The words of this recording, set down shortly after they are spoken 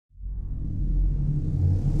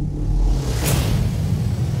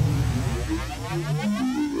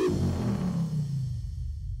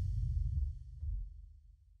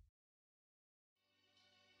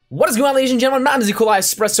What is going on, ladies and gentlemen? My name is Nikolai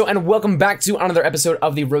Espresso, and welcome back to another episode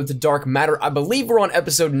of the Road to Dark Matter. I believe we're on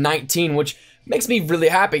episode 19, which makes me really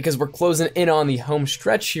happy because we're closing in on the home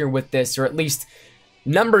stretch here with this, or at least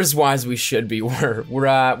numbers-wise, we should be.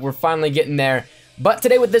 We're finally getting there. But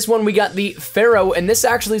today with this one, we got the Pharo, and this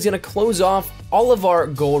actually is going to close off all of our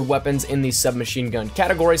gold weapons in the submachine gun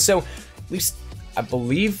category. So, at least I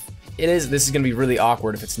believe it is. This is going to be really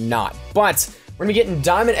awkward if it's not. But we're going to be getting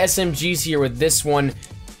diamond SMGs here with this one.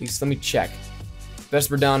 At least let me check.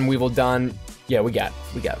 Vesper done, Weevil done. Yeah, we got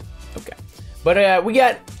it. Okay. But we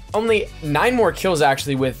got only 9 more kills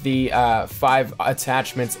actually with the 5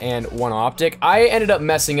 attachments and 1 optic. I ended up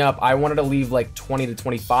messing up. I wanted to leave like 20 to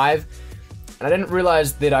 25. And I didn't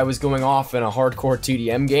realize that I was going off in a hardcore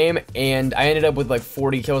TDM game, and I ended up with like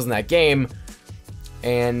 40 kills in that game.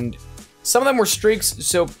 And some of them were streaks,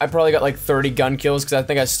 so I probably got like 30 gun kills because I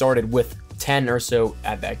think I started with 10 or so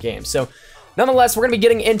at that game. So nonetheless, we're gonna be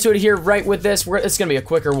getting into it here right with this. It's gonna be a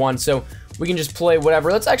quicker one, so we can just play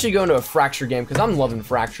whatever. Let's actually go into a Fracture game because I'm loving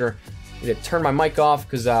Fracture. I'm gonna turn my mic off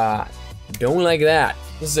because I don't like that.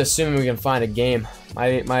 This is assuming we can find a game.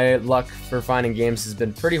 My luck for finding games has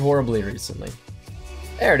been pretty horribly recently.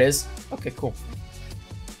 There it is. Okay, cool.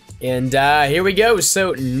 And here we go.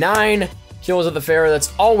 So 9 kills of the Pharo.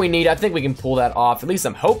 That's all we need. I think we can pull that off. At least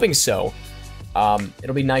I'm hoping so.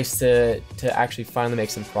 It'll be nice to actually finally make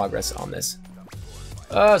some progress on this.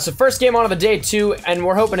 So first game on of the day too, and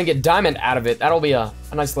we're hoping to get diamond out of it. That'll be a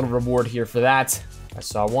nice little reward here for that. I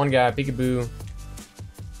saw one guy, peekaboo.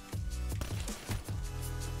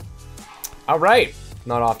 All right,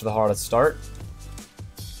 not off to the hardest start.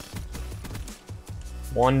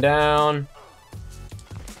 One down.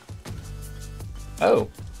 Oh,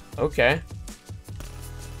 okay.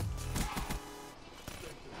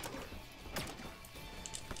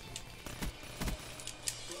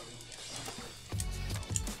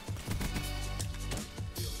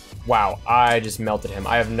 Wow, I just melted him.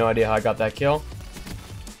 I have no idea how I got that kill.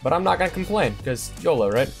 But I'm not gonna complain, because YOLO,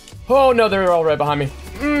 right? Oh no, they're all right behind me.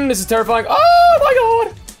 This is terrifying. Oh my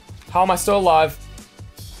god! How am I still alive?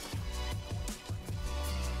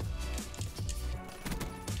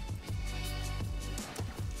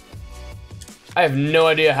 I have no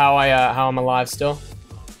idea how I'm alive still.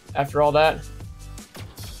 After all that.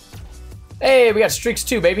 Hey, we got streaks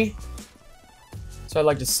too, baby. So I'd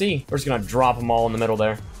like to see. We're just gonna drop them all in the middle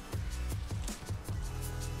there.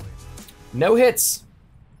 No hits.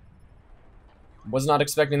 Was not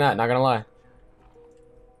expecting that, not gonna lie.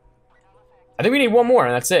 I think we need one more,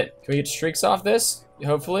 and that's it. Can we get streaks off this?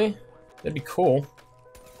 Hopefully. That'd be cool.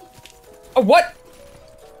 Oh, what?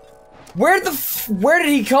 Where did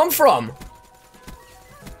he come from?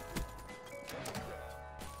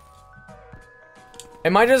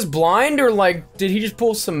 Am I just blind, or like, did he just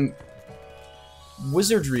pull some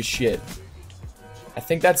wizardry shit? I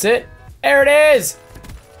think that's it. There it is!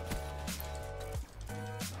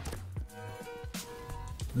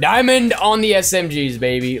 Diamond on the SMGs,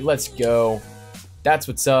 baby. Let's go. That's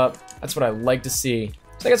what's up. That's what I like to see.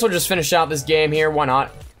 So I guess we'll just finish out this game here. Why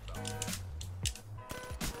not?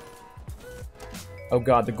 Oh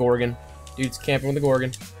god, the Gorgon. Dude's camping with the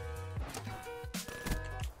Gorgon.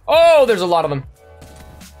 Oh, there's a lot of them.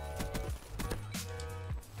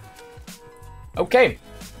 Okay.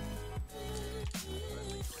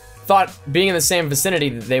 Thought being in the same vicinity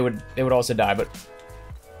that they would also die, but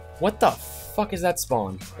what the fuck is that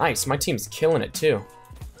spawn? Nice, my team's killing it too.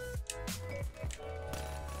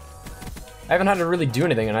 I haven't had to really do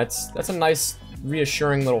anything, and that's a nice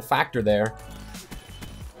reassuring little factor there.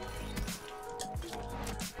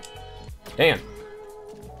 Damn.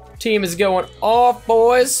 Team is going off,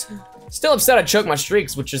 boys. Still upset I choked my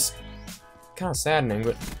streaks, which is kind of saddening,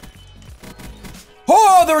 but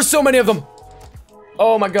oh, there were so many of them.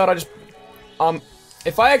 Oh my god, I just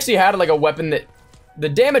if I actually had like a weapon that the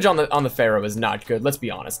damage on the Pharo is not good, let's be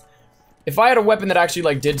honest. If I had a weapon that actually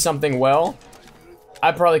like did something well,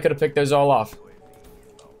 I probably could have picked those all off.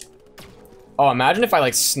 Oh, imagine if I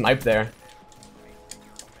like sniped there.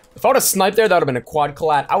 If I would have sniped there, that would have been a quad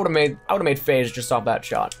collat. I would have made phase just off that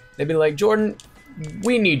shot. They'd be like, Jordan,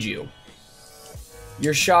 we need you.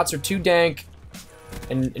 Your shots are too dank,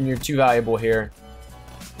 and you're too valuable here.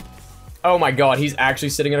 Oh my god, he's actually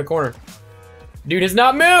sitting in a corner. Dude has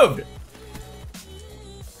not moved!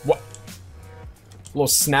 What? A little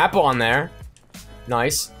snap on there.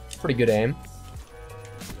 Nice. Pretty good aim.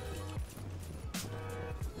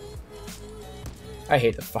 I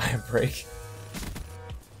hate the fire break.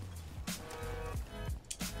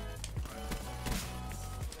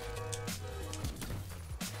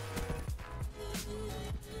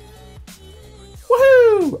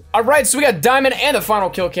 Woohoo! All right, so we got diamond and the final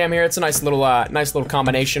kill cam here. It's a nice little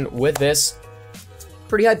combination with this.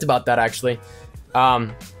 Pretty hyped about that, actually.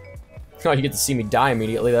 Oh, you get to see me die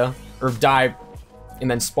immediately, though. Or die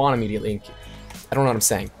and then spawn immediately. I don't know what I'm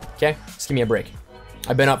saying, okay? Just give me a break.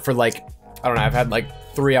 I've been up for like, I don't know, I've had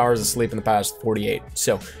like 3 hours of sleep in the past 48,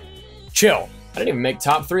 so chill. I didn't even make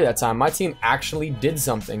top 3 that time. My team actually did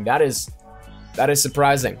something. That is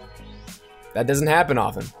surprising. That doesn't happen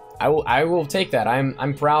often. I will take that.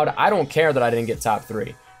 I'm proud. I don't care that I didn't get top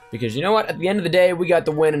 3. Because you know what? At the end of the day, we got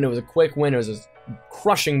the win, and it was a quick win. It was a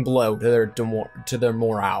crushing blow to their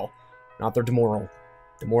morale. Not their demoral.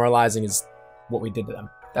 Demoralizing is what we did to them.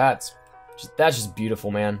 That's just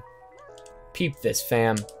beautiful, man. Peep this,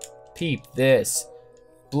 fam. Peep this.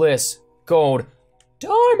 Bliss. Gold.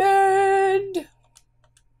 Diamond!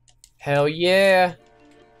 Hell yeah.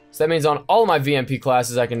 So that means on all of my VMP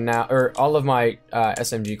classes I can now, or all of my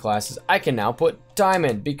SMG classes, I can now put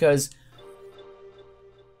diamond because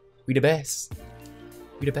we the best.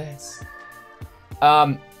 We the best.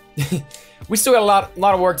 We still got a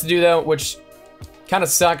lot of work to do though, which kind of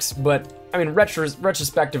sucks, but I mean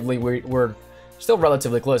retrospectively we're still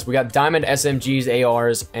relatively close. We got diamond SMGs,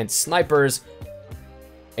 ARs, and snipers.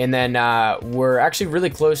 And then we're actually really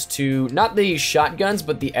close to, not the shotguns,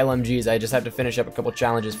 but the LMGs. I just have to finish up a couple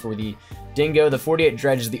challenges for the Dingo. The 48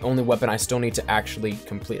 Dredge is the only weapon I still need to actually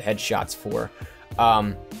complete headshots for.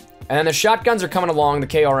 And then the shotguns are coming along. The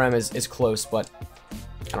KRM is close, but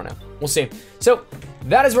I don't know. We'll see. So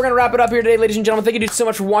that is, we're going to wrap it up here today, ladies and gentlemen. Thank you so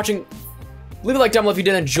much for watching. Leave a like down below if you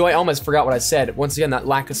did enjoy. I almost forgot what I said. Once again, that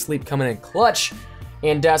lack of sleep coming in clutch.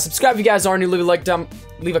 And subscribe if you guys are new. Leave a like down.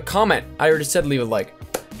 Leave a comment. I already said leave a like.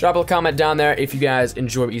 Drop a comment down there if you guys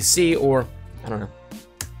enjoy what you see, or, I don't know,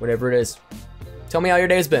 whatever it is. Tell me how your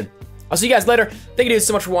day's been. I'll see you guys later. Thank you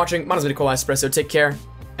so much for watching. My name is Espresso. Take care,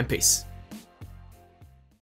 and peace.